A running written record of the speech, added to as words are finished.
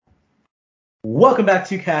Welcome back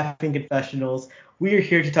to Caffeine Confessionals. We are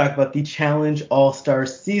here to talk about the Challenge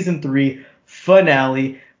All-Stars Season 3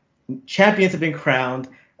 finale. Champions have been crowned.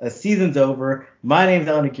 Season's over. My name is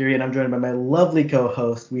Alan Aguirre, and I'm joined by my lovely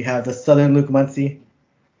co-host. We have the Southern Luke Muncie.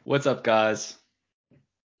 What's up, guys?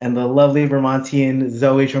 And the lovely Vermontian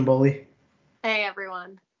Zoe Tromboli. Hey,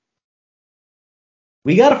 everyone.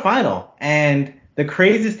 We got a final, and the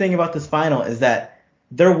craziest thing about this final is that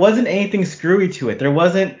there wasn't anything screwy to it. There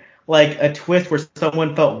wasn't like a twist where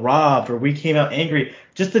someone felt robbed or we came out angry.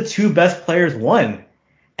 Just the two best players won.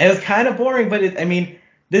 And it was kind of boring, but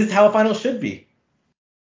this is how a final should be.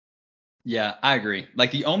 Yeah, I agree.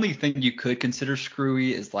 Like, the only thing you could consider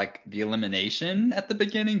screwy is like the elimination at the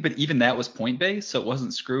beginning, but even that was point-based, so it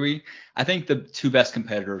wasn't screwy. I think the two best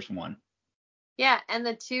competitors won. Yeah, and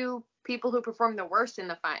the two people who performed the worst in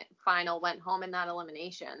the final went home in that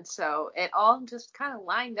elimination. So it all just kind of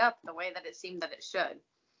lined up the way that it seemed that it should.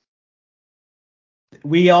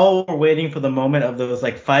 We all were waiting for the moment of those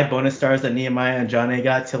like 5 bonus stars that Nehemiah and Johnny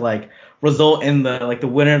got to like result in the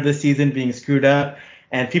winner of the season being screwed up,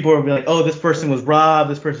 and people were like, oh, this person was robbed,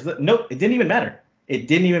 this person. Nope, it didn't even matter. It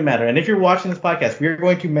didn't even matter. And if you're watching this podcast, we are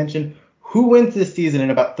going to mention who wins this season in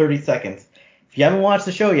about 30 seconds. If you haven't watched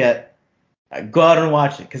the show yet, go out and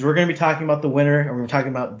watch it, because we're going to be talking about the winner, and we're going to be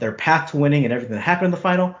talking about their path to winning and everything that happened in the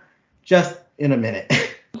final just in a minute.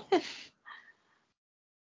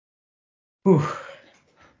 Whew.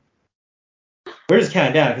 We're just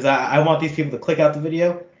counting down because I want these people to click out the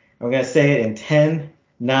video. And we're going to say it in 10,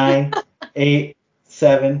 9, 8,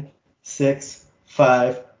 7, 6,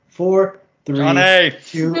 5, 4, 3, Johnny!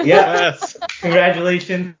 2. Yeah. Yes.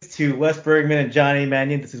 Congratulations to Wes Bergman and Johnny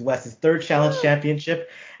Mannion. This is Wes's third challenge championship.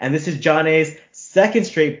 And this is Johnny's second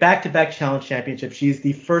straight back-to-back challenge championship. She's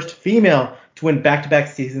the first female to win back-to-back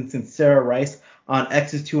seasons since Sarah Rice on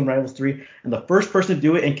X's 2 and Rivals 3. And the first person to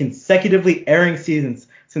do it in consecutively airing seasons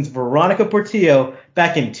since Veronica Portillo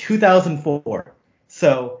back in 2004.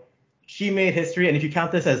 So she made history, and if you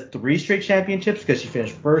count this as 3 straight championships because she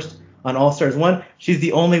finished first on All Stars 1, she's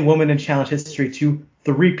the only woman in challenge history to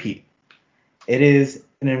three-peat. It is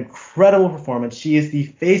an incredible performance. She is the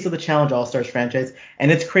face of the Challenge All Stars franchise, and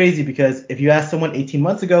it's crazy because if you asked someone 18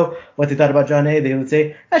 months ago what they thought about Jonna, they would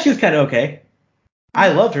say, she was kind of okay.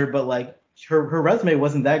 I loved her, but like her resume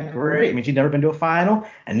wasn't that great. I mean, she'd never been to a final,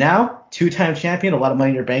 and now 2-time champion, a lot of money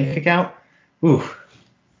in your bank account. Ooh.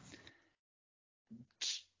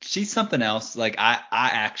 She's something else. Like,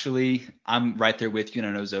 I'm right there with you,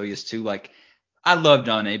 and I know Zoe is too. Like, I loved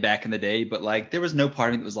Jonna back in the day, but like, there was no part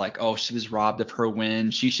of me that was like, oh, she was robbed of her win.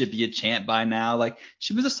 She should be a champ by now. Like,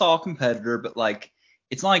 she was a solid competitor, but like,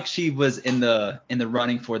 it's not like she was in the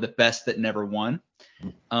running for the best that never won.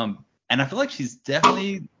 And I feel like she's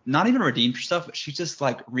definitely not even redeemed herself, but she just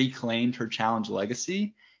like reclaimed her challenge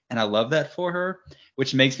legacy. And I love that for her,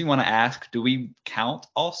 which makes me want to ask, do we count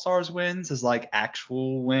All-Stars wins as like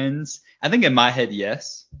actual wins? I think in my head,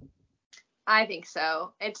 yes. I think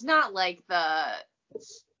so. It's not like the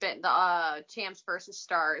Champs versus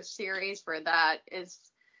Stars series where that is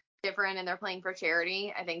different and they're playing for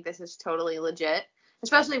charity. I think this is totally legit,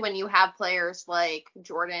 especially when you have players like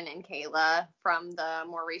Jordan and Kayla from the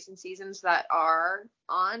more recent seasons that are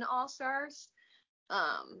on All Stars.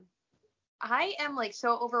 I am like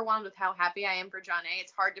so overwhelmed with how happy I am for Jonna.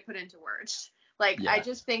 It's hard to put into words. Like, yeah. I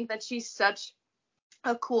just think that she's such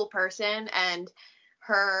a cool person, and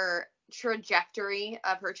her trajectory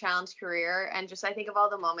of her challenge career, and just I think of all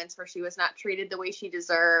the moments where she was not treated the way she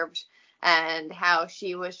deserved, and how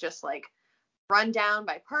she was just like run down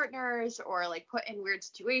by partners or like put in weird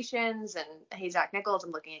situations. And hey, Zach Nichols,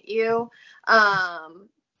 I'm looking at you.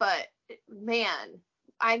 But man,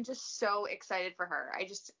 I'm just so excited for her.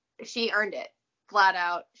 She earned it flat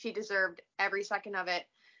out. She deserved every second of it.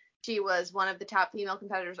 She was one of the top female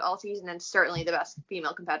competitors all season, and certainly the best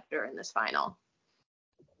female competitor in this final.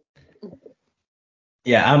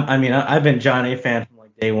 Yeah, I've been Jonna fan from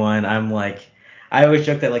like day one. I always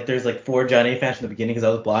joke that like there's like 4 Jonna fans from the beginning because I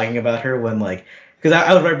was blogging about her when like, because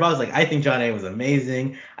I was right, I was like, I think Jonna was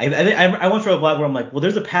amazing. I once wrote a blog where I'm like, well,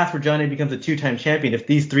 there's a path where Jonna becomes a 2-time champion if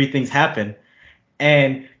these 3 things happen,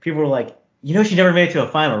 and people were like, she never made it to a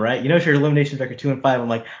final, right? Her elimination record 2 and 5. I'm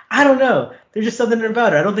like, I don't know. There's just something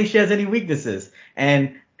about her. I don't think she has any weaknesses.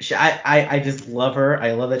 And I just love her.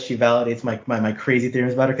 I love that she validates my crazy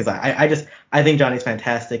theories about her, because I think Johnny's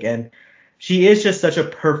fantastic, and she is just such a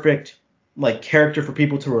perfect like character for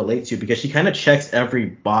people to relate to, because she kind of checks every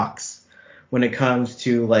box when it comes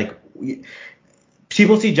to like,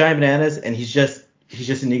 people see Giant Bananas and he's just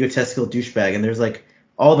an egotistical douchebag, and there's like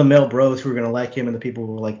all the male bros who are gonna like him, and the people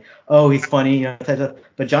who are like, oh, he's funny, type of stuff.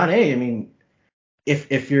 But John A, I mean,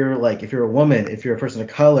 if you're a woman, if you're a person of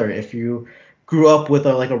color, if you grew up with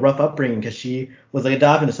a rough upbringing because she was like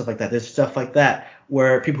adopted and stuff like that. There's stuff like that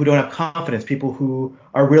where people who don't have confidence, people who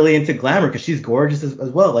are really into glamour because she's gorgeous as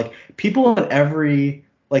well. Like people in every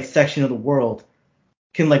like section of the world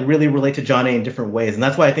can like really relate to Johnny in different ways, and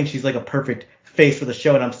that's why I think she's like a perfect face for the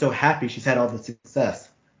show, and I'm so happy she's had all the success.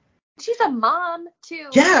 She's a mom too.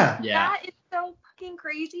 Yeah. Like, that is so fucking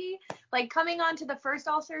crazy. Like coming on to the first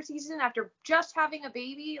All-Star season after just having a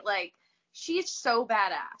baby, like she's so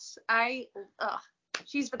badass.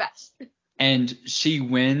 She's the best. And she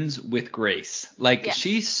wins with grace. Like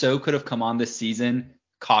she so could have come on this season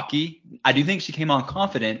cocky. I do think she came on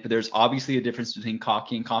confident, but there's obviously a difference between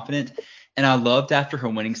cocky and confident. And I loved after her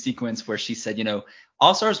winning sequence where she said,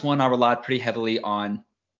 All-Stars 1, I relied pretty heavily on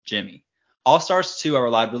Jimmy. All-Stars 2, I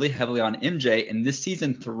relied really heavily on MJ. And this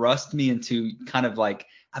season thrust me into kind of like,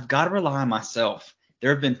 I've got to rely on myself.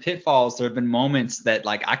 There have been pitfalls. There have been moments that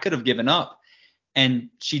like I could have given up. And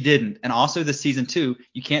she didn't. And also this season 2,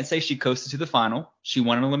 you can't say she coasted to the final. She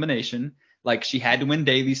won an elimination. Like she had to win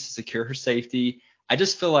dailies to secure her safety. I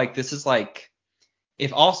just feel like this is like,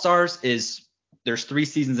 if All-Stars there's 3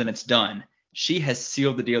 seasons and it's done, she has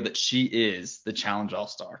sealed the deal that she is the Challenge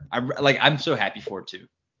All-Star. I'm so happy for it too.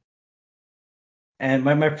 And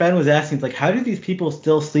my friend was asking, like, how do these people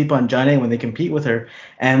still sleep on Johnny when they compete with her?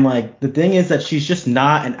 And like the thing is that she's just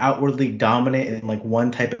not an outwardly dominant in like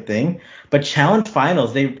one type of thing. But challenge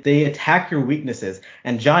finals, they attack your weaknesses.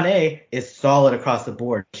 And Johnny is solid across the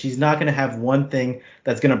board. She's not gonna have one thing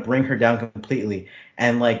that's gonna bring her down completely.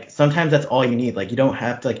 And like sometimes that's all you need. Like you don't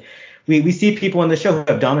have to like we see people in the show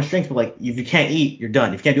who have dominant strengths, but like if you can't eat, you're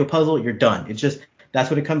done. If you can't do a puzzle, you're done. It's just that's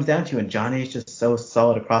what it comes down to. And Johnny is just so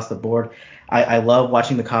solid across the board. I love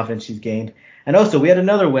watching the confidence she's gained. And also, we had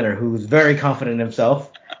another winner who's very confident in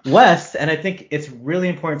himself, Wes. And I think it's really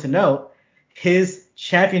important to note his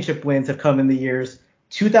championship wins have come in the years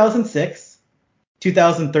 2006,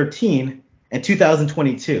 2013, and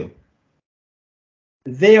 2022.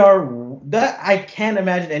 They are that I can't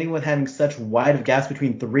imagine anyone having such wide of gaps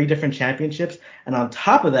between 3 different championships. And on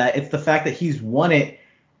top of that, it's the fact that he's won it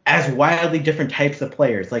as wildly different types of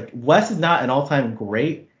players. Like Wes is not an all-time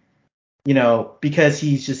great, because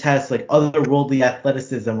he just has like otherworldly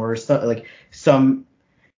athleticism or some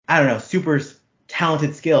I don't know, super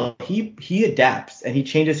talented skill. He adapts and he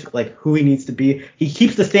changes like who he needs to be. He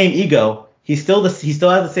keeps the same ego. He still has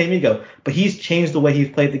the same ego, but he's changed the way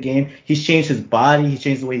he's played the game. He's changed his body. He's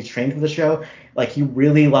changed the way he's trained for the show. Like he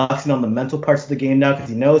really locks in on the mental parts of the game now because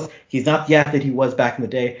he knows he's not the athlete he was back in the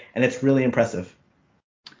day, and it's really impressive.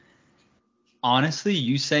 Honestly,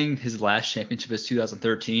 you saying his last championship is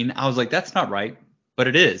 2013, I was like, that's not right, but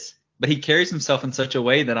it is. But he carries himself in such a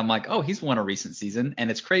way that I'm like, oh, he's won a recent season,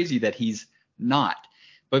 and it's crazy that he's not.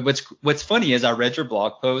 But what's funny is I read your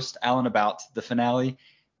blog post, Alan, about the finale,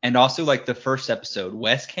 and also like the first episode.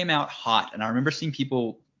 Wes came out hot, and I remember seeing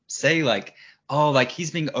people say like, oh, like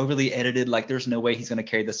he's being overly edited, like there's no way he's gonna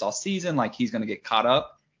carry this all season, like he's gonna get caught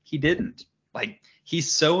up. He didn't. Like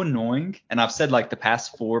he's so annoying, and I've said like the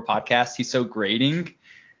past 4 podcasts, he's so grating,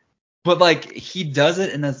 but like he does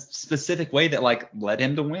it in a specific way that like led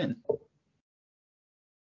him to win.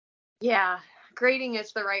 Yeah, grating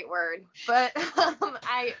is the right word, but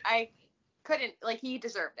I couldn't, like, he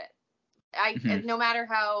deserved it. No matter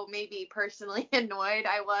how maybe personally annoyed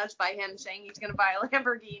I was by him saying he's gonna buy a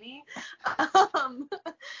Lamborghini,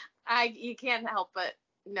 you can't help but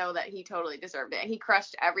know that he totally deserved it. And he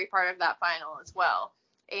crushed every part of that final as well.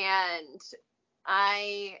 And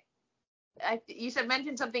you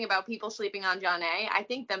mentioned something about people sleeping on John A. I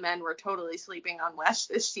think the men were totally sleeping on Wes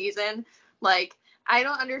this season. Like, I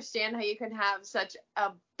don't understand how you can have such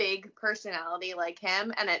a big personality like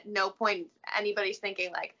him, and at no point anybody's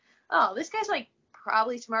thinking like, oh, this guy's like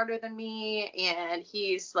probably smarter than me, and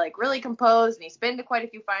he's like really composed, and he's been to quite a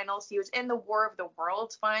few finals. He was in the War of the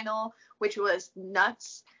Worlds final, which was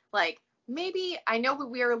nuts. Like, maybe I know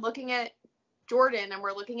we are looking at Jordan and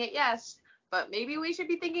we're looking at Yes, but maybe we should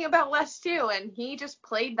be thinking about Wes too, and he just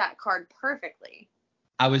played that card perfectly.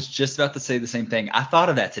 I was just about to say the same thing. I thought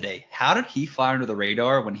of that today. How did he fly under the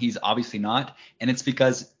radar when he's obviously not? And it's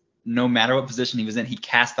because no matter what position he was in, he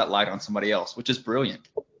cast that light on somebody else, which is brilliant.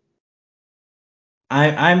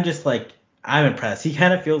 I'm just like, I'm impressed. He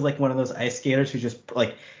kind of feels like one of those ice skaters who just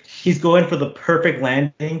like he's going for the perfect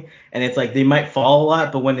landing, and it's like they might fall a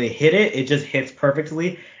lot, but when they hit it, it just hits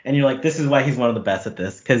perfectly, and you're like, this is why he's one of the best at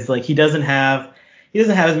this, because like he doesn't have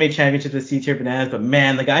as many championships as C-tier bananas, but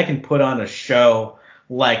man, the guy can put on a show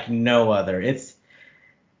like no other.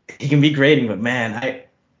 He can be grading, but man,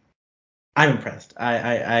 I'm impressed.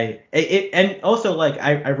 And also like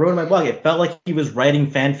I wrote in my blog, it felt like he was writing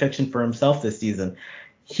fan fiction for himself this season.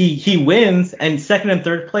 He wins, and second and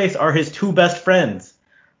third place are his two best friends.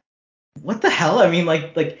 What the hell? I mean,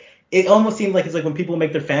 like it almost seems like it's like when people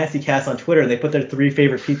make their fantasy casts on Twitter and they put their three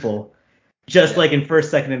favorite people just like in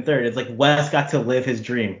first, second, and third. It's like Wes got to live his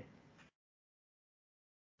dream.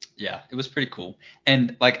 Yeah, it was pretty cool.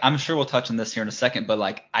 And like I'm sure we'll touch on this here in a second, but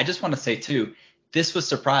like I just want to say too, this was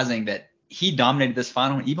surprising that he dominated this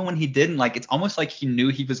final, and even when he didn't, like it's almost like he knew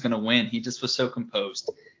he was going to win. He just was so composed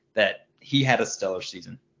that he had a stellar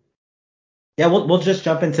season. Yeah, we'll just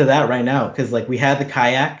jump into that right now because like we had the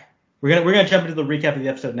kayak. We're gonna jump into the recap of the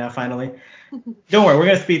episode now. Finally, don't worry, we're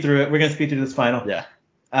gonna speed through it. We're gonna speed through this final. Yeah.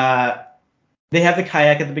 They have the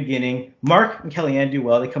kayak at the beginning. Mark and Kellyanne do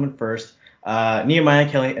well. They come in first. Nehemiah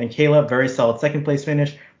and Caleb, very solid second place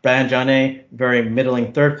finish. Brad and John, very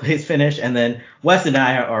middling third place finish. And then Wes and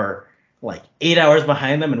I are like 8 hours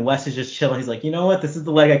behind them, and Wes is just chilling. He's like, you know what? This is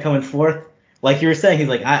the leg I come in fourth. Like you were saying, he's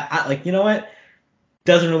like, I like, you know what?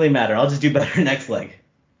 Doesn't really matter. I'll just do better next leg.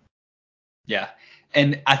 Yeah.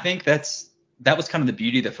 And I think that was kind of the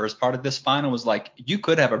beauty of the first part of this final was like you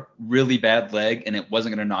could have a really bad leg and it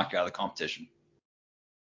wasn't going to knock you out of the competition.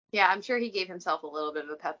 Yeah, I'm sure he gave himself a little bit of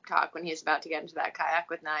a pep talk when he was about to get into that kayak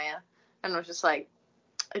with Naya and was just like,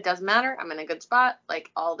 it doesn't matter. I'm in a good spot.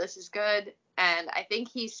 Like, all this is good. And I think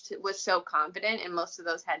he was so confident in most of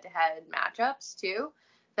those head-to-head matchups, too,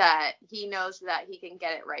 that he knows that he can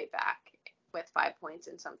get it right back with 5 points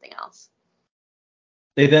and something else.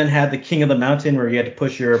 They then had the King of the Mountain where you had to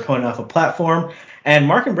push your opponent off a platform. And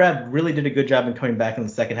Mark and Brad really did a good job in coming back in the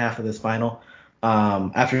second half of this final.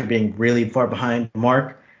 After being really far behind,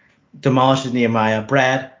 Mark demolishes Nehemiah.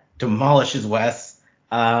 Brad demolishes Wes.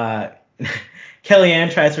 Kellyanne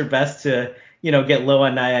tries her best to, get low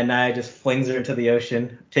on Naya. Naya just flings her into the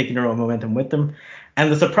ocean, taking her own momentum with them.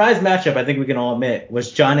 And the surprise matchup, I think we can all admit,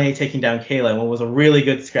 was John A taking down Kayla in what was a really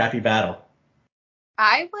good scrappy battle.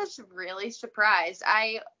 I was really surprised.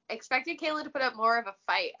 I expected Kayla to put up more of a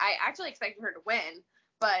fight. I actually expected her to win,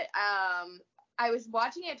 but I was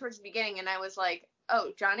watching it towards the beginning and I was like,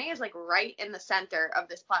 oh, Johnny is like right in the center of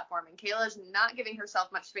this platform and Kayla is not giving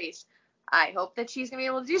herself much space. I hope that she's gonna be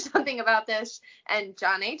able to do something about this. And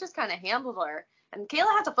Johnny just kind of handled her. And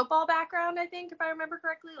Kayla has a football background, I think, if I remember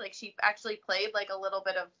correctly. Like she actually played like a little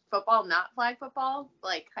bit of football, not flag football,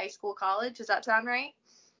 like high school, college. Does that sound right?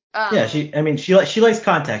 Yeah, she likes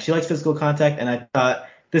contact. She likes physical contact, and I thought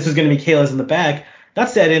this was going to be Kayla's in the bag. Not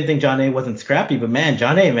to say I didn't think John A wasn't scrappy, but man,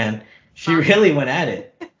 John A, man, she really went at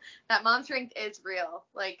it. That mom strength is real.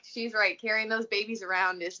 Like, she's right. Carrying those babies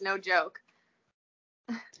around is no joke.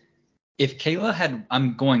 If Kayla had,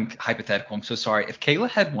 I'm going hypothetical, I'm so sorry. If Kayla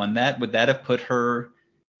had won that, would that have put her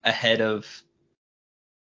ahead of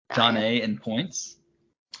John A in points?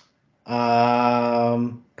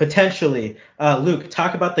 Potentially. Luke,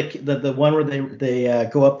 talk about the one where they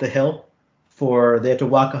go up the hill they have to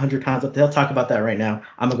walk 100 pounds up the hill. Talk about that right now.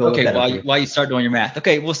 I'm gonna go. Okay, while you start doing your math.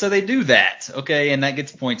 Okay, well, so they do that. Okay, and that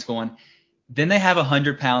gets points going. Then they have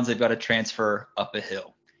 100 pounds they've got to transfer up a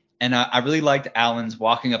hill. And I really liked Alan's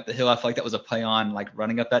walking up the hill. I feel like that was a play on like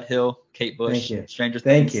running up that hill. Kate Bush, Stranger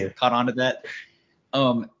Things, caught on to that.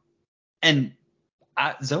 And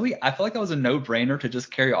Zoe, I feel like that was a no-brainer to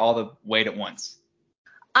just carry all the weight at once.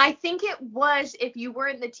 I think it was if you were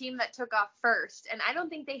in the team that took off first. And I don't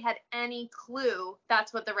think they had any clue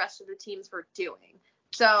that's what the rest of the teams were doing.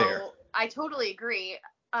 So fair. I totally agree.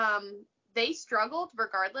 They struggled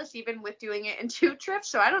regardless, even with doing it in 2 trips.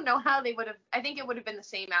 So I don't know how they would have. I think it would have been the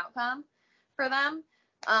same outcome for them.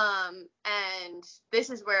 And this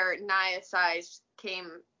is where Naya's size came,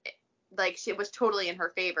 like, it was totally in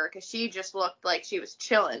her favor because she just looked like she was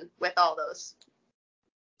chilling with all those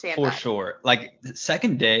sandbags. For sure. Like, the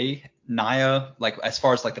second day, Naya, like, as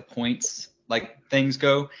far as, like, the points, like, things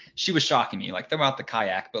go, she was shocking me. Like, they're out the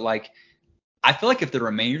kayak. But, like, I feel like if the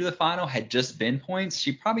remainder of the final had just been points,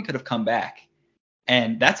 she probably could have come back.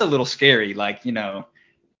 And that's a little scary. Like,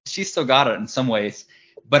 she still got it in some ways.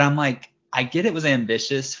 But I'm like, I get it was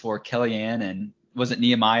ambitious for Kellyanne and was it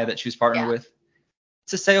Nehemiah that she was partnered with?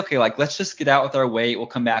 To say, okay, like, let's just get out with our weight. We'll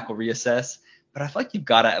come back. We'll reassess. But I feel like you've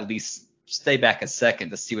got to at least stay back a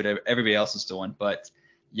second to see what everybody else is doing. But,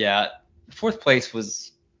 yeah, 4th place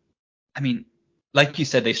was, I mean, like you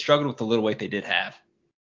said, they struggled with the little weight they did have.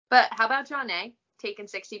 But how about John A. taking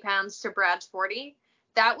 60 pounds to Brad's 40?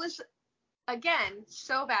 That was, again,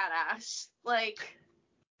 so badass. Like.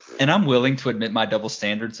 And I'm willing to admit my double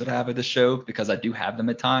standards that I have at the show because I do have them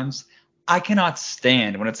at times. I cannot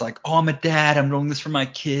stand when it's like, oh, I'm a dad, I'm doing this for my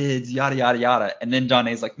kids, yada yada yada, and then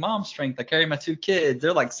Janae's like, mom strength, I carry my 2 kids,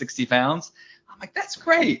 they're like 60 pounds. I'm like, that's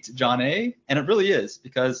great, Janae, and it really is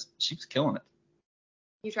because she was killing it.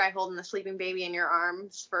 You try holding the sleeping baby in your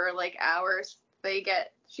arms for like hours.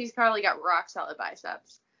 She's probably got rock solid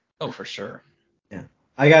biceps. Oh, for sure. Yeah.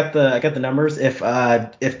 I got the numbers. If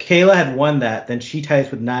Kayla had won that, then she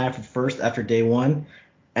ties with Nia for first after day 1,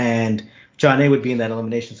 and Janae would be in that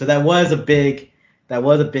elimination. So that was a big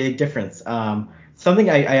difference. Something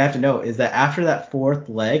I have to note is that after that 4th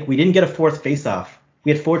leg, we didn't get a 4th face-off.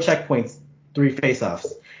 We had 4 checkpoints, 3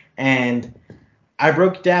 face-offs, and I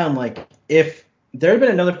broke down like if there had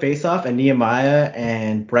been another face-off and Nehemiah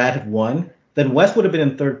and Brad had won, then Wes would have been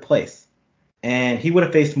in 3rd place. And he would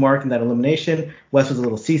have faced Mark in that elimination. Wes was a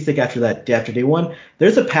little seasick after day 1.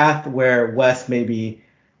 There's a path where Wes maybe,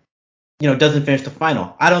 doesn't finish the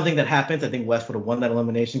final. I don't think that happens. I think Wes would have won that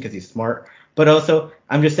elimination because he's smart. But also,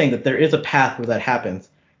 I'm just saying that there is a path where that happens.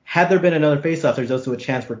 Had there been another face-off, there's also a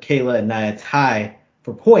chance for Kayla and Nia tie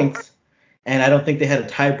for points. And I don't think they had a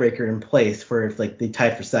tiebreaker in place for if like they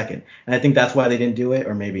tied for second. And I think that's why they didn't do it,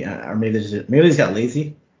 or maybe they just got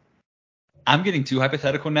lazy. I'm getting too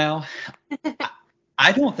hypothetical now.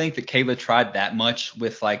 I don't think that Kayla tried that much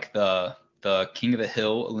with like the King of the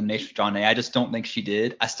Hill elimination for Janae. I just don't think she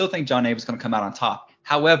did. I still think Janae was going to come out on top.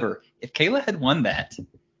 However, if Kayla had won that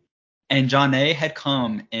and Janae had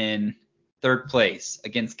come in 3rd place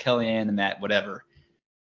against Kellyanne and that whatever,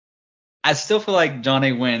 I still feel like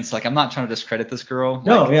Janae wins. Like, I'm not trying to discredit this girl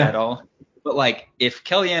at all. But like, if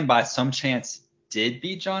Kellyanne by some chance did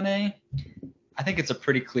beat Janae, I think it's a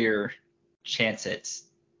pretty clear chance it's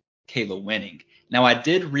Kayla winning. Now, I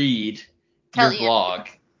did read your blog.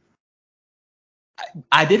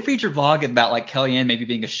 I did read your blog about like Kellyanne maybe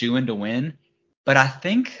being a shoo-in to win, but I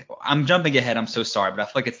think I'm jumping ahead. I'm so sorry, but I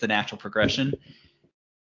feel like it's the natural progression.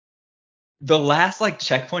 The last like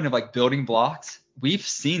checkpoint of like building blocks, we've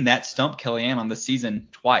seen that stump Kellyanne on the season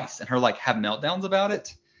twice, and her like have meltdowns about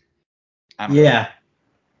it. Yeah,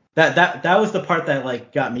 that was the part that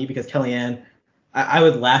like got me because Kellyanne, I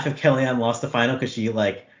would laugh if Kellyanne lost the final because she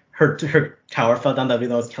like her tower fell down. That'd be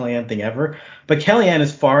the most Kellyanne thing ever. But Kellyanne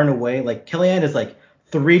is far and away like Kellyanne is like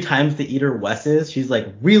 3 times the eater Wes is. She's like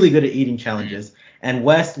really good at eating challenges, and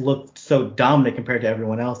Wes looked so dominant compared to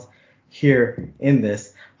everyone else here in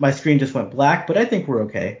this. My screen just went black, but I think we're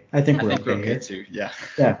okay. I think we're okay here. Too. Yeah.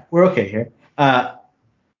 Yeah, we're okay here.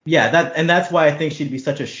 That's why I think she'd be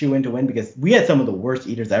such a shoe-in to win because we had some of the worst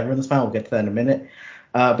eaters ever in this final. We'll get to that in a minute.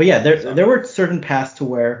 But yeah, there were certain paths to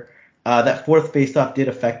where that 4th face-off did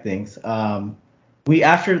affect things. After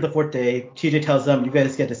the 4th day, TJ tells them, you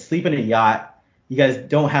guys get to sleep in a yacht. You guys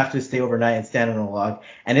don't have to stay overnight and stand on a log.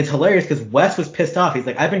 And it's hilarious because Wes was pissed off. He's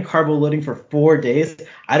like, I've been carbo loading for 4 days.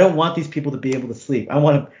 I don't want these people to be able to sleep. I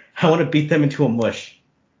want to beat them into a mush.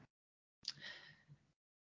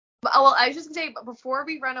 Well, I was just going to say, before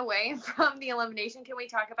we run away from the elimination, can we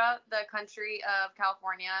talk about the country of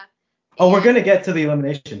California? Oh, we're going to get to the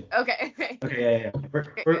elimination. Okay. Okay, yeah.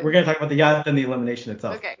 We're going to talk about the yacht and the elimination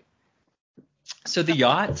itself. Okay. So the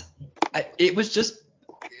yacht, it was just,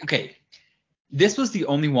 okay, this was the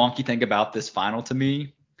only wonky thing about this final to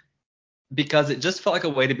me because it just felt like a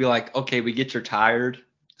way to be like, okay, we get you're tired,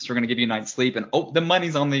 so we're going to give you a night's sleep, and oh, the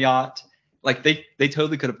money's on the yacht. Like, they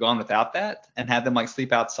totally could have gone without that and had them, like,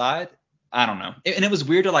 sleep outside. I don't know. And it was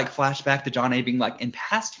weird to, like, flash back to Janae being, like, in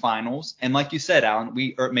past finals. And like you said,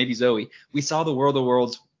 Alan, or maybe Zoe, we saw the World of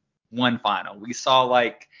Worlds 1 final. We saw,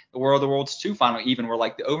 like, the World of Worlds 2 final even where,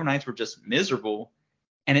 like, the overnights were just miserable.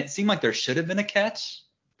 And it seemed like there should have been a catch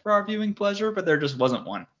for our viewing pleasure, but there just wasn't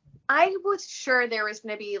one. I was sure there was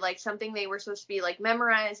going to be like something they were supposed to be like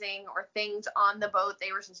memorizing or things on the boat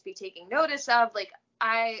they were supposed to be taking notice of. Like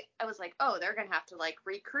I was like, oh, they're going to have to like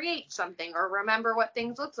recreate something or remember what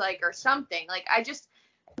things looked like or something. Like I just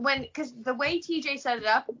because the way TJ set it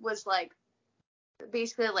up was like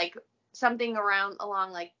basically like something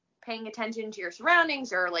along like paying attention to your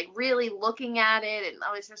surroundings or like really looking at it. And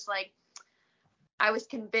I was just like, I was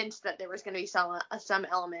convinced that there was going to be some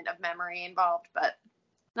element of memory involved, but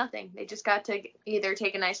nothing. They just got to either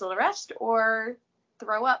take a nice little rest or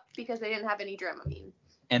throw up because they didn't have any Dramamine.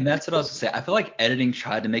 And that's what I was gonna say. I feel like editing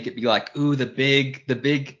tried to make it be like, ooh, the big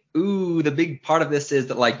part of this is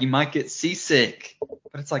that like you might get seasick.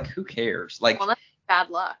 But it's like, who cares? Like, well, that's bad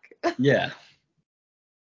luck. Yeah.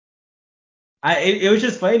 It was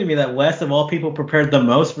just funny to me that Wes of all people prepared the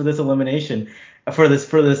most for this elimination, for this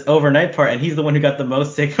overnight part, and he's the one who got the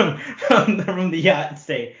most sick from the yacht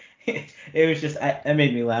stay. It was just it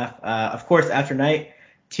made me laugh. Of course, after night,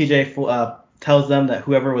 TJ tells them that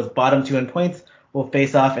whoever was bottom 2 in points will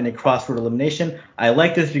face off in a crossword elimination. I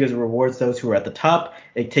like this because it rewards those who are at the top.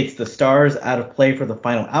 It takes the stars out of play for the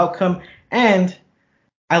final outcome. And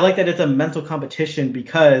I like that it's a mental competition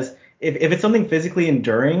because if it's something physically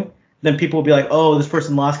enduring, then people will be like, oh, this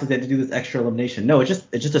person lost because they had to do this extra elimination. No, it's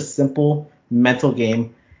just a simple mental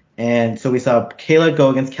game. And so we saw Kayla go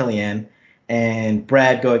against Kellyanne and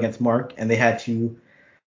Brad go against Mark, and they had to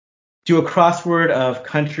do a crossword of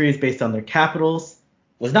countries based on their capitals.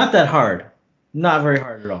 It was not that hard. Not very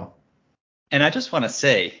hard at all. And I just want to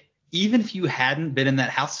say, even if you hadn't been in that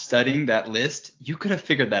house studying that list, you could have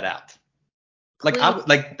figured that out.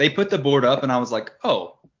 Like they put the board up and I was like,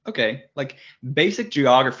 oh, okay. Like basic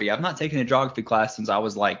geography. I've not taken a geography class since I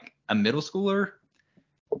was like a middle schooler.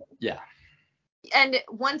 Yeah. And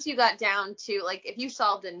once you got down to like, if you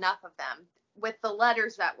solved enough of them with the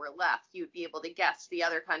letters that were left, you'd be able to guess the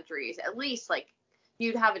other countries. At least like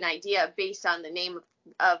you'd have an idea based on the name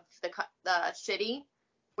of the city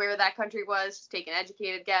where that country was. Take an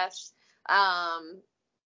educated guess.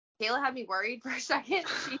 Kayla had me worried for a second.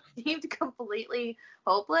 She seemed completely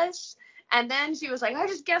hopeless. And then she was like, I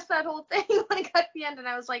just guessed that whole thing when it got to the end. And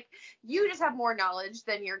I was like, you just have more knowledge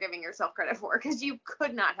than you're giving yourself credit for because you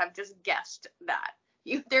could not have just guessed that.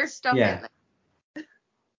 There's stuff in there.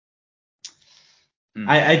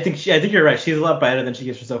 I think you're right. She's a lot better than she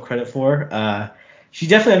gives herself credit for. She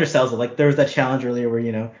definitely undersells it. Like there was that challenge earlier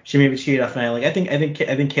where she maybe cheated off Nia. Like I think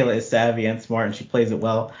Kayla is savvy and smart and she plays it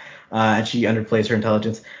well. And she underplays her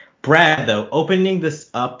intelligence. Brad, though, opening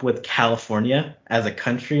this up with California as a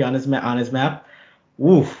country on his map,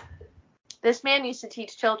 woof. This man used to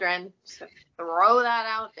teach children, so throw that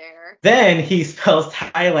out there. Then he spells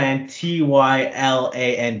Thailand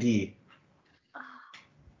Tyland.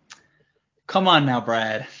 Come on now,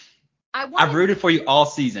 Brad. I've rooted for you all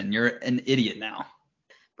season. You're an idiot now.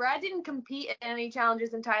 Brad didn't compete in any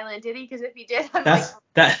challenges in Thailand, did he? Because if he did,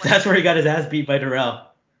 that's where he got his ass beat by Darrell.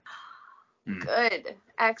 Good.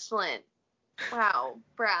 Excellent. Wow,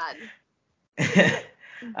 Brad. Can't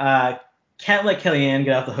let Kellyanne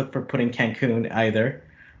get off the hook for putting Cancun either.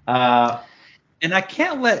 And I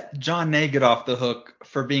can't let Jonna get off the hook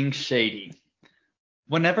for being shady.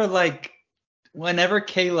 Whenever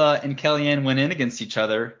Kayla and Kellyanne went in against each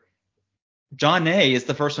other, Jonna is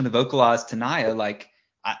the first one to vocalize to Nia, like,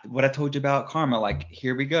 what I told you about karma, like,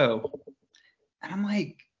 here we go. And I'm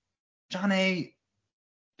like, Jonna,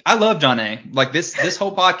 I love Jonna. Like, this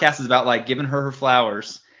whole podcast is about, like, giving her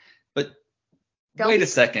flowers. But wait a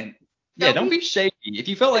second. Yeah, don't be shady. If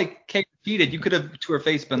you felt like Kate cheated, you could have to her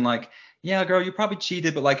face been like, yeah, girl, you probably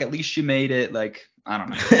cheated, but, like, at least you made it. Like, I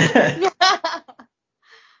don't know.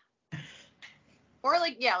 Or,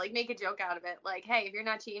 like, yeah, like, make a joke out of it. Like, hey, if you're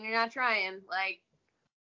not cheating, you're not trying. Like,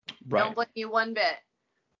 Don't blame you one bit.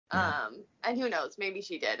 Yeah. And who knows? Maybe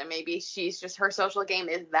she did. And maybe she's just, her social game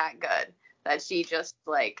is that good that she just,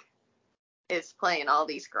 like, is playing all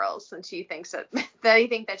these girls. And she thinks that they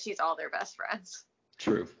think that she's all their best friends.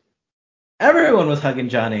 True. Everyone was hugging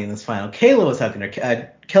Jonna in this final. Kayla was hugging her.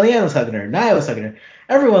 Kellyanne was hugging her. Nia was hugging her.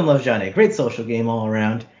 Everyone loves Jonna. Great social game all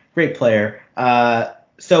around. Great player.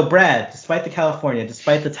 So Brad, despite the California,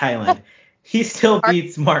 despite the Thailand, he still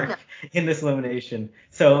beats Mark in this elimination.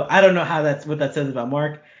 So I don't know what that says about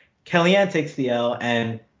Mark. Kellyanne takes the L,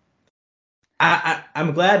 and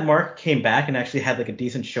I'm glad Mark came back and actually had like a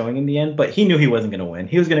decent showing in the end, but he knew he wasn't going to win.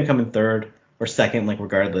 He was going to come in third or second, like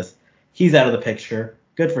regardless. He's out of the picture.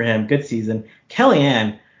 Good for him. Good season.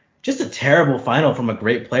 Kellyanne, just a terrible final from a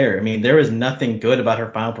great player. I mean, there was nothing good about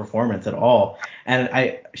her final performance at all.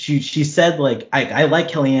 And she said, like, I like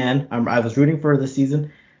Kellyanne. I was rooting for her this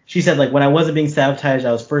season. She said, like, when I wasn't being sabotaged,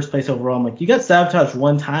 I was first place overall. I'm like, you got sabotaged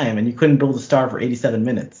one time and you couldn't build a star for 87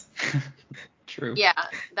 minutes. True. Yeah,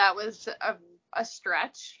 that was a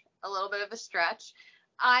stretch, a little bit of a stretch.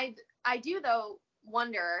 I do, though,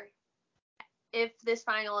 wonder if this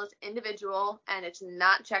final is individual and it's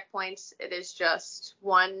not checkpoints, it is just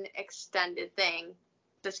one extended thing.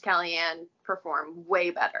 Does Kellyanne perform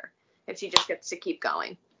way better if she just gets to keep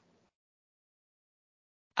going?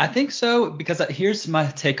 I think so, because here's my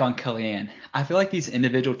take on Kellyanne. I feel like these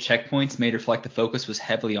individual checkpoints made her feel like the focus was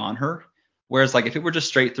heavily on her. Whereas, like, if it were just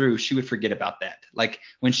straight through, she would forget about that. Like,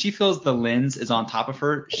 when she feels the lens is on top of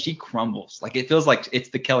her, she crumbles. Like, it feels like it's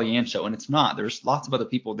the Kellyanne show, and it's not. There's lots of other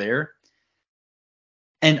people there.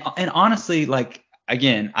 And honestly, like,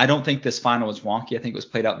 again, I don't think this final was wonky. I think it was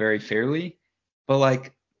played out very fairly. But,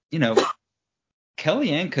 like, you know,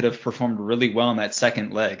 Kellyanne could have performed really well in that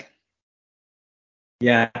second leg.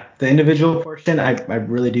 Yeah, the individual portion, I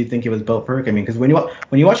really do think it was built for her. I mean, because when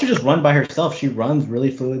you watch her just run by herself, she runs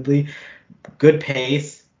really fluidly, good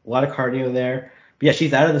pace, a lot of cardio there. But yeah,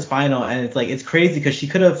 she's out of this final, and it's like it's crazy because she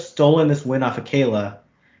could have stolen this win off of Kayla,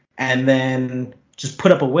 and then just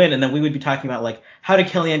put up a win, and then we would be talking about like how did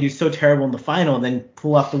Kellyanne do so terrible in the final and then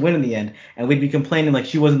pull off the win in the end, and we'd be complaining like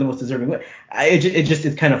she wasn't the most deserving win.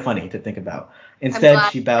 It's kind of funny to think about.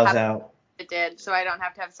 Instead, she bows out. It did, so I don't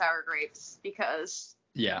have to have sour grapes because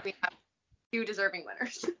we have 2 deserving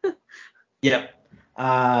winners. Yep.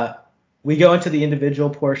 We go into the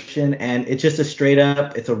individual portion, and it's just a straight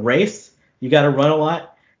up, it's a race. You got to run a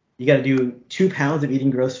lot. You got to do 2 pounds of eating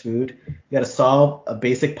gross food. You got to solve a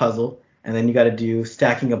basic puzzle, and then you got to do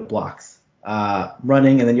stacking of blocks,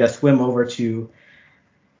 running, and then you got to swim over to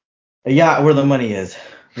a yacht where the money is.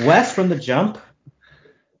 Wes from the jump.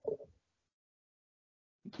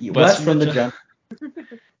 Wes from the jump.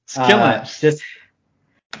 It's killing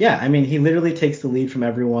it. I mean, he literally takes the lead from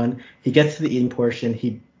everyone. He gets to the eating portion.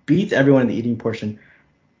 He beats everyone in the eating portion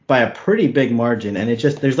by a pretty big margin, and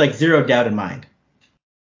there's like zero doubt in mind.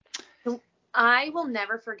 I will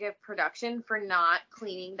never forgive production for not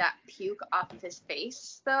cleaning that puke off of his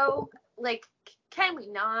face, though. Like, can we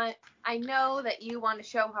not? I know that you want to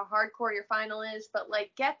show how hardcore your final is, but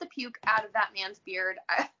like, get the puke out of that man's beard.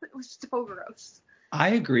 It was so gross. I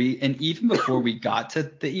agree. And even before we got to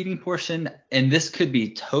the eating portion, and this could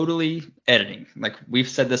be totally editing. Like we've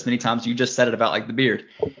said this many times. You just said it about like the beard.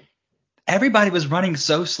 Everybody was running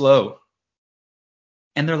so slow.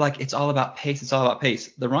 And they're like, it's all about pace. It's all about pace.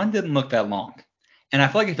 The run didn't look that long. And I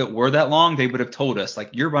feel like if it were that long, they would have told us, like,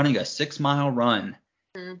 you're running a 6-mile run.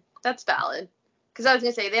 That's valid. Because I was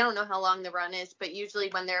going to say, they don't know how long the run is, but usually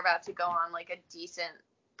when they're about to go on, like, a decent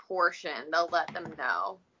portion, they'll let them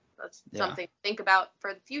know. That's something to think about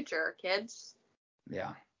for the future, kids.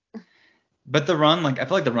 Yeah. But the run, like, I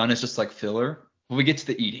feel like the run is just, like, filler. When we get to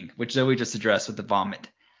the eating, which Zoe just addressed with the vomit.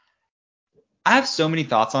 I have so many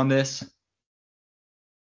thoughts on this.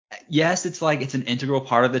 Yes, it's like it's an integral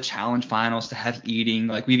part of the challenge finals to have eating.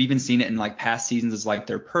 Like we've even seen it in like past seasons as like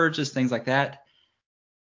their purges, things like that.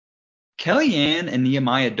 Kellyanne and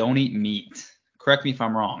Nehemiah don't eat meat. Correct me if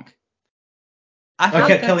I'm wrong.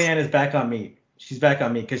 Kellyanne is back on meat. She's back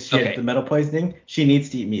on meat because she had the metal poisoning. She needs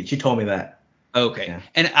to eat meat. She told me that. Okay. Yeah.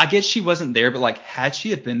 And I guess she wasn't there, but like had she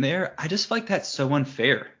had been there, I just feel like that's so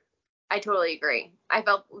unfair. I totally agree. I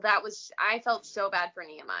felt so bad for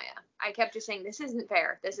Nehemiah. I kept just saying, this isn't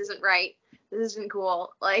fair. This isn't right. This isn't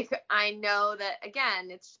cool. Like, I know that, again,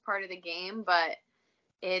 it's part of the game, but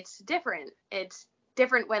it's different. It's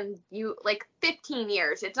different when you, like, 15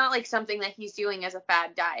 years. It's not like something that he's doing as a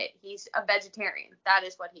fad diet. He's a vegetarian. That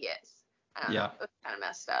is what he is. I don't know. It was kind of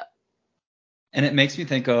messed up. And it makes me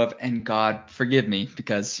think of, and God forgive me,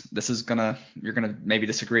 because this is you're gonna maybe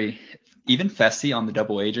disagree. Even Fessy on the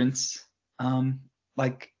Double Agents,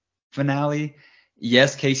 like finale.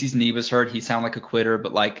 Yes, Casey's knee was hurt. He sounded like a quitter,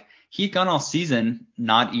 but like he'd gone all season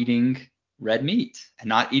not eating red meat and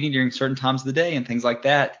not eating during certain times of the day and things like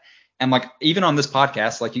that. And like even on this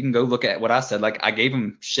podcast, like you can go look at what I said. Like I gave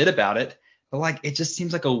him shit about it. But like it just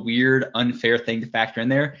seems like a weird, unfair thing to factor in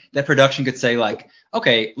there that production could say like,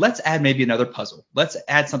 okay, let's add maybe another puzzle. Let's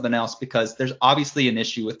add something else because there's obviously an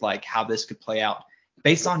issue with like how this could play out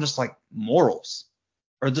based on just like morals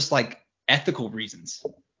or just like ethical reasons.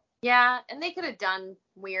 Yeah, and they could have done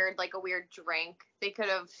like a weird drink. They could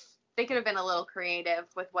have been a little creative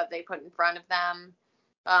with what they put in front of them.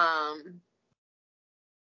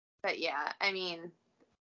 But yeah, I mean,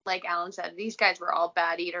 like Alan said, these guys were all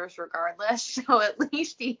bad eaters regardless. So at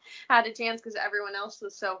least he had a chance because everyone else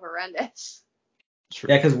was so horrendous. True.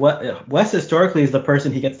 Yeah, because Wes historically is the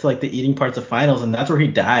person he gets to like the eating parts of finals, and that's where he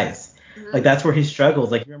dies. Mm-hmm. Like that's where he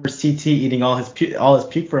struggles. Like you remember CT eating all his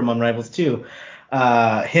puke for him on Rivals 2.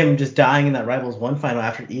 Him just dying in that Rivals 1 final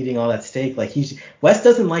after eating all that steak. Like Wes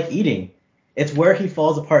doesn't like eating. It's where he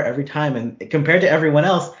falls apart every time. And compared to everyone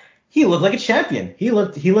else, he looked like a champion. He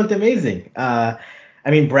looked amazing.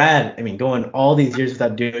 Brad, going all these years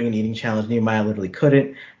without doing an eating challenge, Nehemiah literally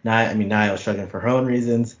couldn't. Nia was struggling for her own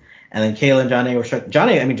reasons. And then Kayla and Johnny were struggling.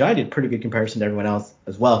 Johnny did pretty good comparison to everyone else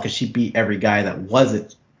as well because she beat every guy that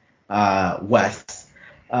wasn't Wes.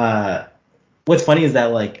 What's funny is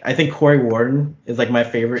that, like, I think Corey Warden is, like, my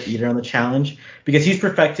favorite eater on the challenge because he's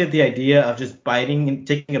perfected the idea of just biting and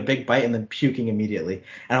taking a big bite and then puking immediately.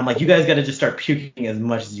 And I'm like, you guys got to just start puking as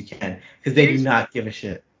much as you can because they do not give a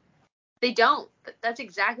shit. They don't. That's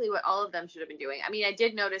exactly what all of them should have been doing. I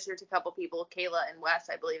did notice there's a couple people, Kayla and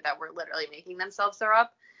Wes, I believe, that were literally making themselves throw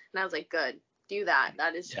up. And I was like, good, do that.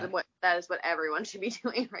 That is what everyone should be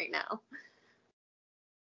doing right now.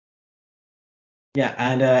 Yeah,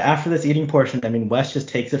 and after this eating portion, Wes just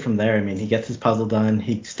takes it from there. He gets his puzzle done.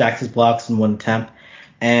 He stacks his blocks in one attempt.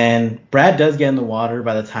 And Brad does get in the water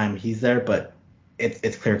by the time he's there, but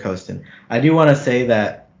it's clear coasting. I do want to say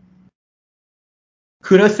that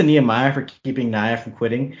kudos to Nehemiah for keeping Nia from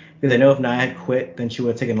quitting, because I know if Nia had quit, then she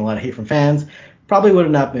would have taken a lot of hate from fans. Probably would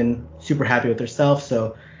have not been super happy with herself.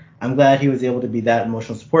 So I'm glad he was able to be that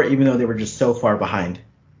emotional support, even though they were just so far behind.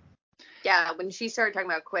 Yeah, when she started talking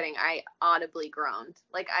about quitting, I audibly groaned.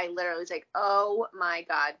 Like, I literally was like, oh my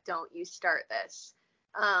God, don't you start this.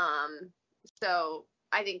 So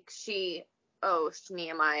I think she owes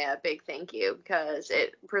Nehemiah a big thank you, because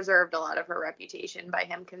it preserved a lot of her reputation by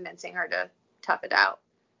him convincing her to tough it out.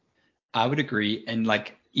 I would agree. And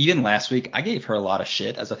like even last week, I gave her a lot of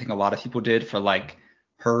shit, as I think a lot of people did, for like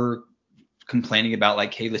her complaining about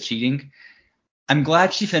like Kayla cheating. I'm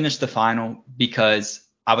glad she finished the final because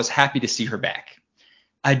I was happy to see her back.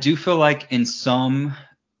 I do feel like in some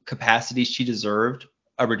capacity she deserved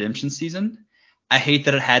a redemption season. I hate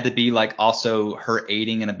that it had to be like also her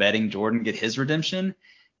aiding and abetting Jordan get his redemption.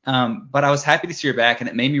 But I was happy to see her back, and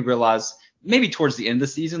it made me realize maybe towards the end of the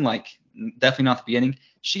season, like definitely not the beginning,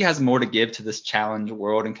 she has more to give to this challenge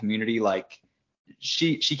world and community. Like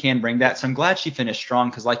she can bring that. So I'm glad she finished strong,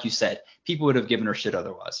 because like you said, people would have given her shit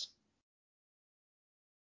otherwise.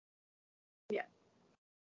 Yeah.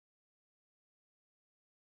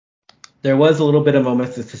 There was a little bit of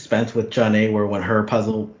moments of suspense with Janae, where when her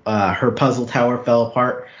puzzle tower fell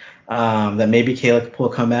apart, that maybe Kayla could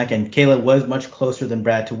pull a comeback, and Kayla was much closer than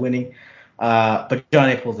Brad to winning, but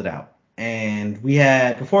Janae pulls it out. And we've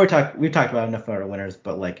talked about enough of our winners,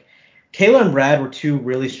 but like Kayla and Brad were two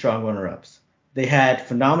really strong runner-ups. They had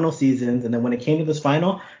phenomenal seasons, and then when it came to this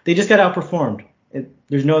final, they just got outperformed.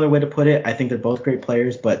 There's no other way to put it. I think they're both great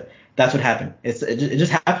players, but that's what happened. It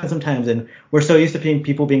just happens sometimes, and we're so used to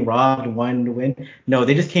people being robbed and wanting to win. No,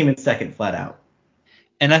 they just came in second flat out.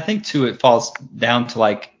 And I think too, it falls down to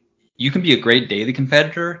like you can be a great daily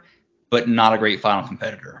competitor, but not a great final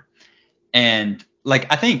competitor. And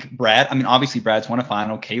like I think Brad, I mean obviously Brad's won a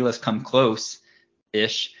final, Kayla's come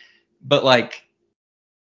close-ish, but like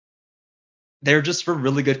they're just for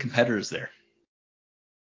really good competitors there.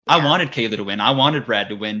 Yeah. I wanted Kayla to win. I wanted Brad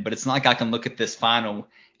to win, but it's not like I can look at this final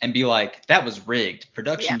and be like, that was rigged.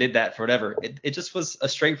 Production did that for whatever. It just was a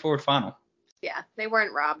straightforward final. Yeah, they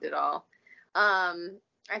weren't robbed at all.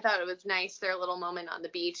 I thought it was nice, their little moment on the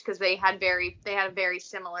beach, because they had a very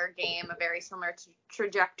similar game, a very similar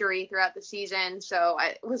trajectory throughout the season. So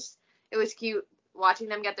it was cute watching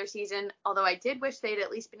them get their season. Although I did wish they'd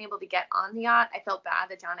at least been able to get on the yacht. I felt bad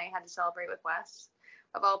that Janae had to celebrate with Wes,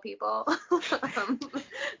 of all people.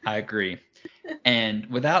 I agree. And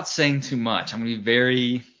without saying too much, I'm gonna be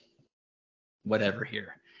very whatever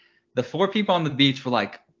here. The 4 people on the beach were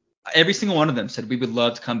like, every single one of them said we would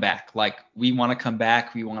love to come back. Like we want to come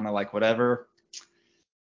back. We want to like whatever.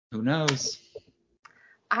 Who knows?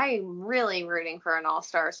 I'm really rooting for an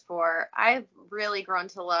All-Stars 4. I've really grown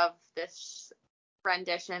to love this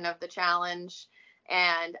rendition of the challenge,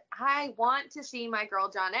 and I want to see my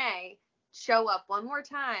girl Janae show up one more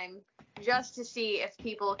time just to see if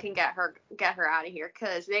people can get her out of here,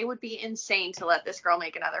 because they would be insane to let this girl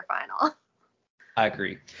make another final. I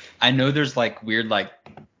agree. I know there's like weird like,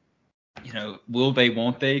 you know, will they,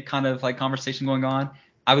 won't they kind of like conversation going on.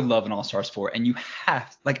 I would love an All-Stars 4, and you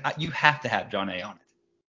have to have Janae on it.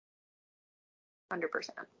 100%.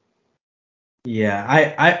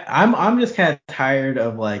 Yeah, I'm just kind of tired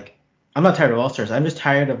of like, I'm not tired of All-Stars. I'm just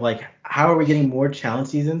tired of like, how are we getting more challenge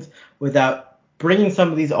seasons without bringing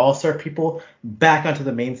some of these All-Star people back onto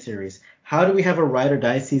the main series? How do we have a ride or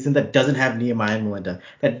die season that doesn't have Nehemiah and Melinda,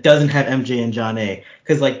 that doesn't have MJ and Janae?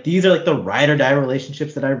 Because like these are like the ride or die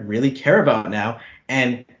relationships that I really care about now,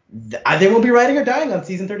 and they won't be riding or dying on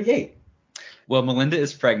season 38. Well, Melinda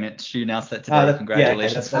is pregnant. She announced that today.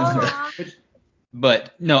 Congratulations. Yeah,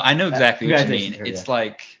 But no, I know exactly what you mean. It's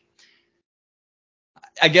like,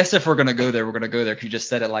 I guess if we're going to go there, we're going to go there. Because you just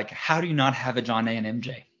said it, like, how do you not have a Janae and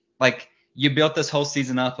MJ? Like, you built this whole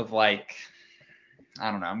season up of like,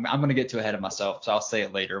 I don't know. I'm going to get too ahead of myself, so I'll say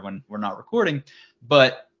it later when we're not recording.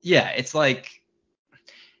 But yeah, it's like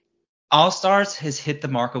All Stars has hit the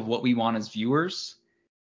mark of what we want as viewers.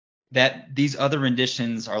 That these other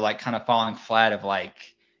renditions are like kind of falling flat of like,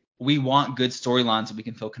 we want good storylines that we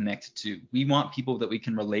can feel connected to. We want people that we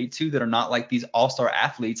can relate to that are not like these all-star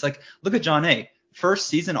athletes. Like, look at Janae. First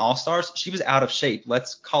season All-Stars, she was out of shape.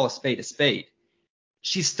 Let's call a spade a spade.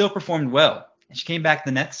 She still performed well. And she came back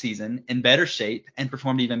the next season in better shape and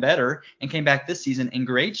performed even better, and came back this season in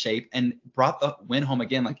great shape and brought the win home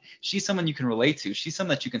again. Like, she's someone you can relate to. She's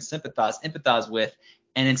someone that you can empathize with.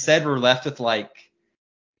 And instead we're left with like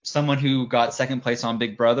someone who got second place on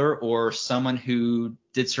Big Brother or someone who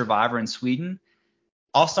did Survivor in Sweden.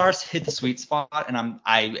 All Stars hit the sweet spot, and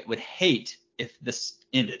I would hate if this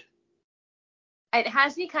ended. It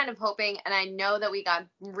has me kind of hoping, and I know that we got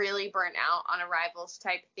really burnt out on a Rivals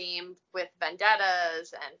type theme with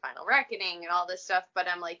Vendettas and Final Reckoning and all this stuff, but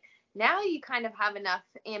I'm like, now you kind of have enough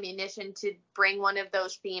ammunition to bring one of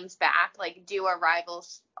those themes back, like do a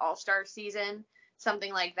Rivals All-Star season,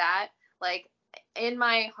 something like that. Like, in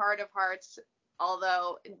my heart of hearts,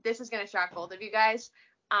 although this is going to shock both of you guys,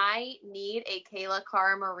 I need a Kayla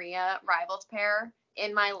Cara Maria Rivals pair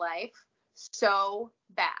in my life so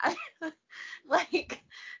bad. Like,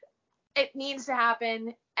 it needs to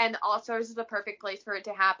happen, and All-Stars is the perfect place for it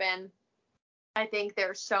to happen. I think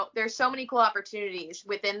there's so many cool opportunities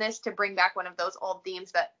within this to bring back one of those old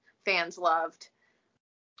themes that fans loved.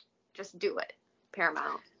 Just do it,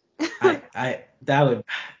 Paramount. I that would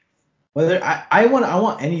whether I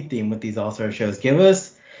want any theme with these All-Star shows. Give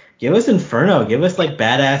us Inferno. Give us like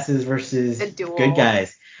badasses versus good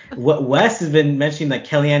guys. What Wes has been mentioning that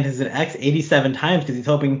Kellyanne is an X 87 times because he's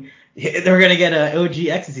hoping they're gonna get an OG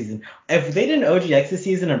X season. If they did an OG X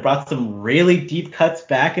season and brought some really deep cuts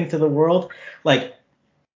back into the world, like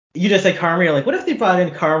you just said, Cara Maria, like what if they brought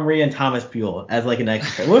in Cara Maria and Thomas Buell as like an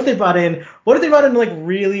X pair? What if they brought in like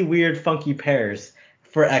really weird funky pairs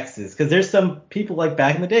for X's? Because there's some people like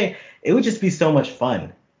back in the day, it would just be so much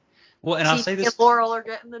fun. Well, and I'll say this, Laurel are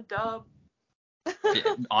getting the dub.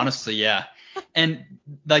 Yeah, honestly, yeah. And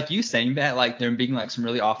like you saying that, like there being like some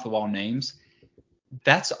really off the wall names,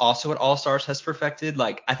 that's also what All Stars has perfected.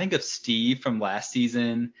 Like I think of Steve from last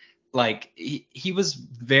season, like he was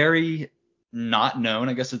very not known,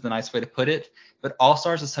 I guess is the nice way to put it. But All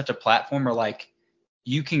Stars is such a platform where like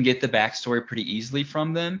you can get the backstory pretty easily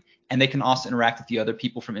from them, and they can also interact with the other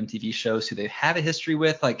people from MTV shows who they have a history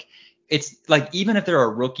with. Like it's like even if they're a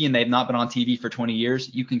rookie and they've not been on TV for 20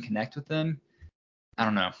 years, you can connect with them. I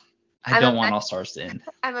don't know. I don't want All Stars to end.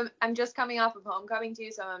 I'm just coming off of Homecoming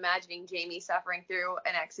too, so I'm imagining Jamie suffering through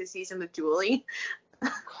an X's season with Julie.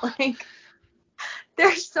 Like,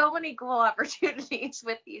 there's so many cool opportunities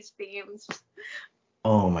with these themes.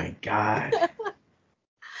 Oh my god.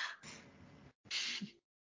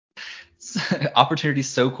 Opportunity's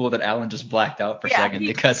so cool that Alan just blacked out for a second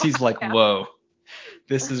because he's like, whoa,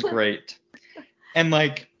 this is great. And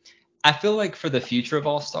like, I feel like for the future of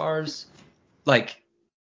All Stars, like,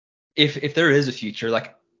 if there is a future,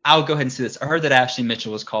 like I'll go ahead and say this. I heard that Ashley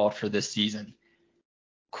Mitchell was called for this season.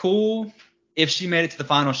 Cool. If she made it to the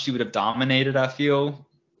finals, she would have dominated, I feel.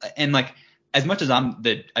 And like, as much as I'm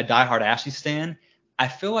a diehard Ashley stan, I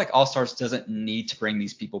feel like All Stars doesn't need to bring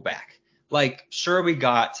these people back. Like, sure, we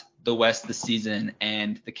got the West this season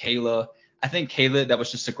and the Kayla. I think Kayla, that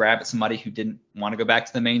was just a grab at somebody who didn't want to go back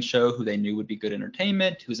to the main show, who they knew would be good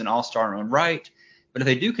entertainment, who's an all-star in her own right. But if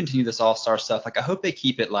they do continue this all-star stuff, like I hope they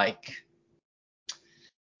keep it like,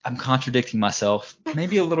 I'm contradicting myself,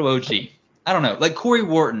 maybe a little OG. I don't know. Like Corey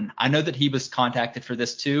Wharton, I know that he was contacted for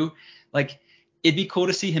this too. Like it'd be cool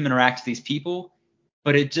to see him interact with these people,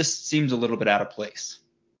 but it just seems a little bit out of place.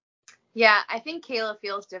 Yeah, I think Kayla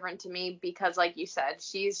feels different to me because, like you said,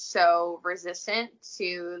 she's so resistant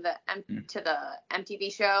to the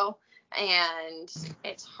MTV show, and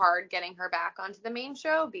it's hard getting her back onto the main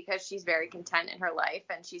show because she's very content in her life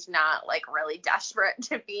and she's not like really desperate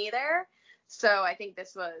to be there. So I think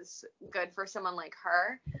this was good for someone like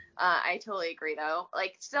her. I totally agree though.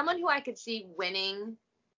 Like someone who I could see winning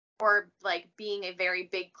or like being a very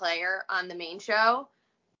big player on the main show.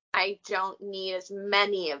 I don't need as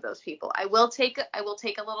many of those people. I will take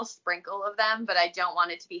a little sprinkle of them, but I don't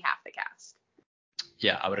want it to be half the cast.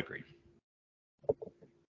 Yeah, I would agree.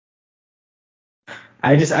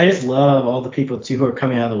 I just love all the people too who are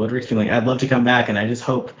coming out of the woodworks being like, I'd love to come back, and I just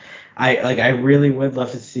hope I really would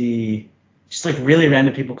love to see just like really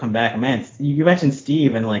random people come back. Man, you mentioned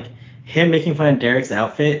Steve, and like him making fun of Derek's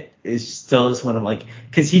outfit is still just one of like,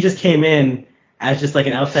 because he just came in as just like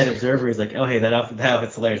an outside observer. He's like, oh hey, that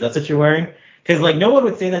outfit's hilarious. That's what you're wearing. Because like no one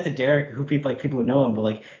would say that to Derek, who people would know him, but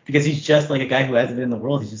like because he's just like a guy who hasn't been in the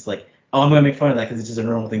world, he's just like, oh, I'm gonna make fun of that because it's just a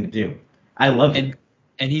normal thing to do. I love it.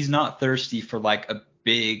 And he's not thirsty for like a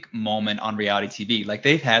big moment on reality TV. Like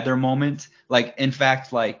they've had their moment. Like in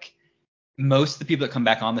fact, like most of the people that come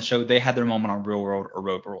back on the show, they had their moment on Real World or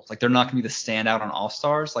Road Rules. Like they're not gonna be the standout on All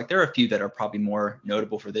Stars. Like there are a few that are probably more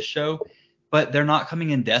notable for this show, but they're not coming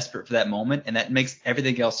in desperate for that moment, and that makes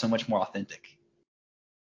everything else so much more authentic.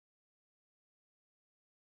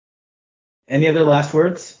 Any other last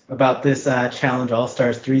words about this Challenge All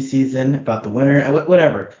Stars 3 season, about the winner,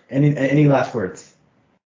 whatever? Any last words?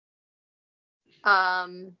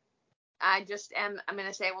 I'm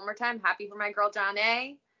gonna say it one more time. Happy for my girl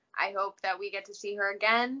Jonna. I hope that we get to see her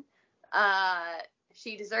again.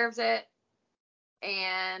 She deserves it.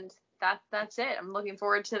 And that's it. I'm looking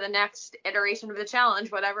forward to the next iteration of the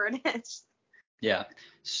challenge, whatever it is. Yeah,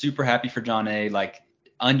 super happy for Jonna. Like,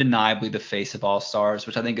 undeniably the face of All Stars,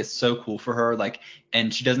 which I think is so cool for her. Like,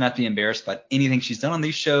 and she doesn't have to be embarrassed about anything she's done on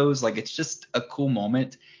these shows. Like, it's just a cool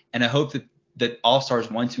moment. And I hope that All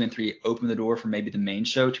Stars 1, 2, and 3 open the door for maybe the main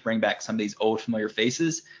show to bring back some of these old familiar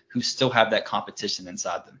faces who still have that competition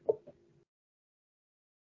inside them.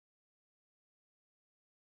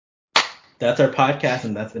 That's our podcast,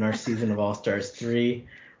 and that's been our season of All Stars 3.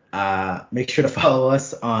 Make sure to follow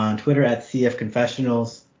us on Twitter at CF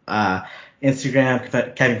Confessionals, Instagram,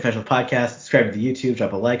 Cabin Confessional Podcast, subscribe to the YouTube,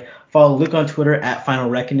 drop a like. Follow Luke on Twitter at Final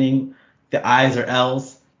Reckoning. The I's are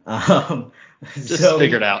L's. Just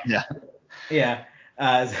figured out, yeah. Yeah.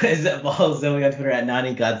 Follow Zoe on Twitter at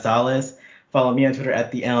Nani Gonzalez. Follow me on Twitter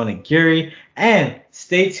at the Alan Aguirre. And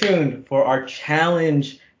stay tuned for our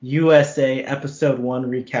Challenge USA Episode 1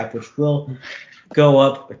 recap, which will go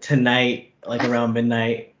up tonight, like around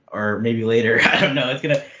midnight, or maybe later. I don't know. If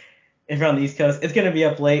you're on the East Coast, it's gonna be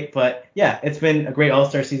up late. But yeah, it's been a great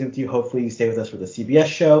All-Star season with you. Hopefully you stay with us for the CBS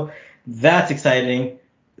show. That's exciting.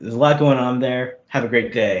 There's a lot going on there. Have a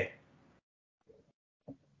great day.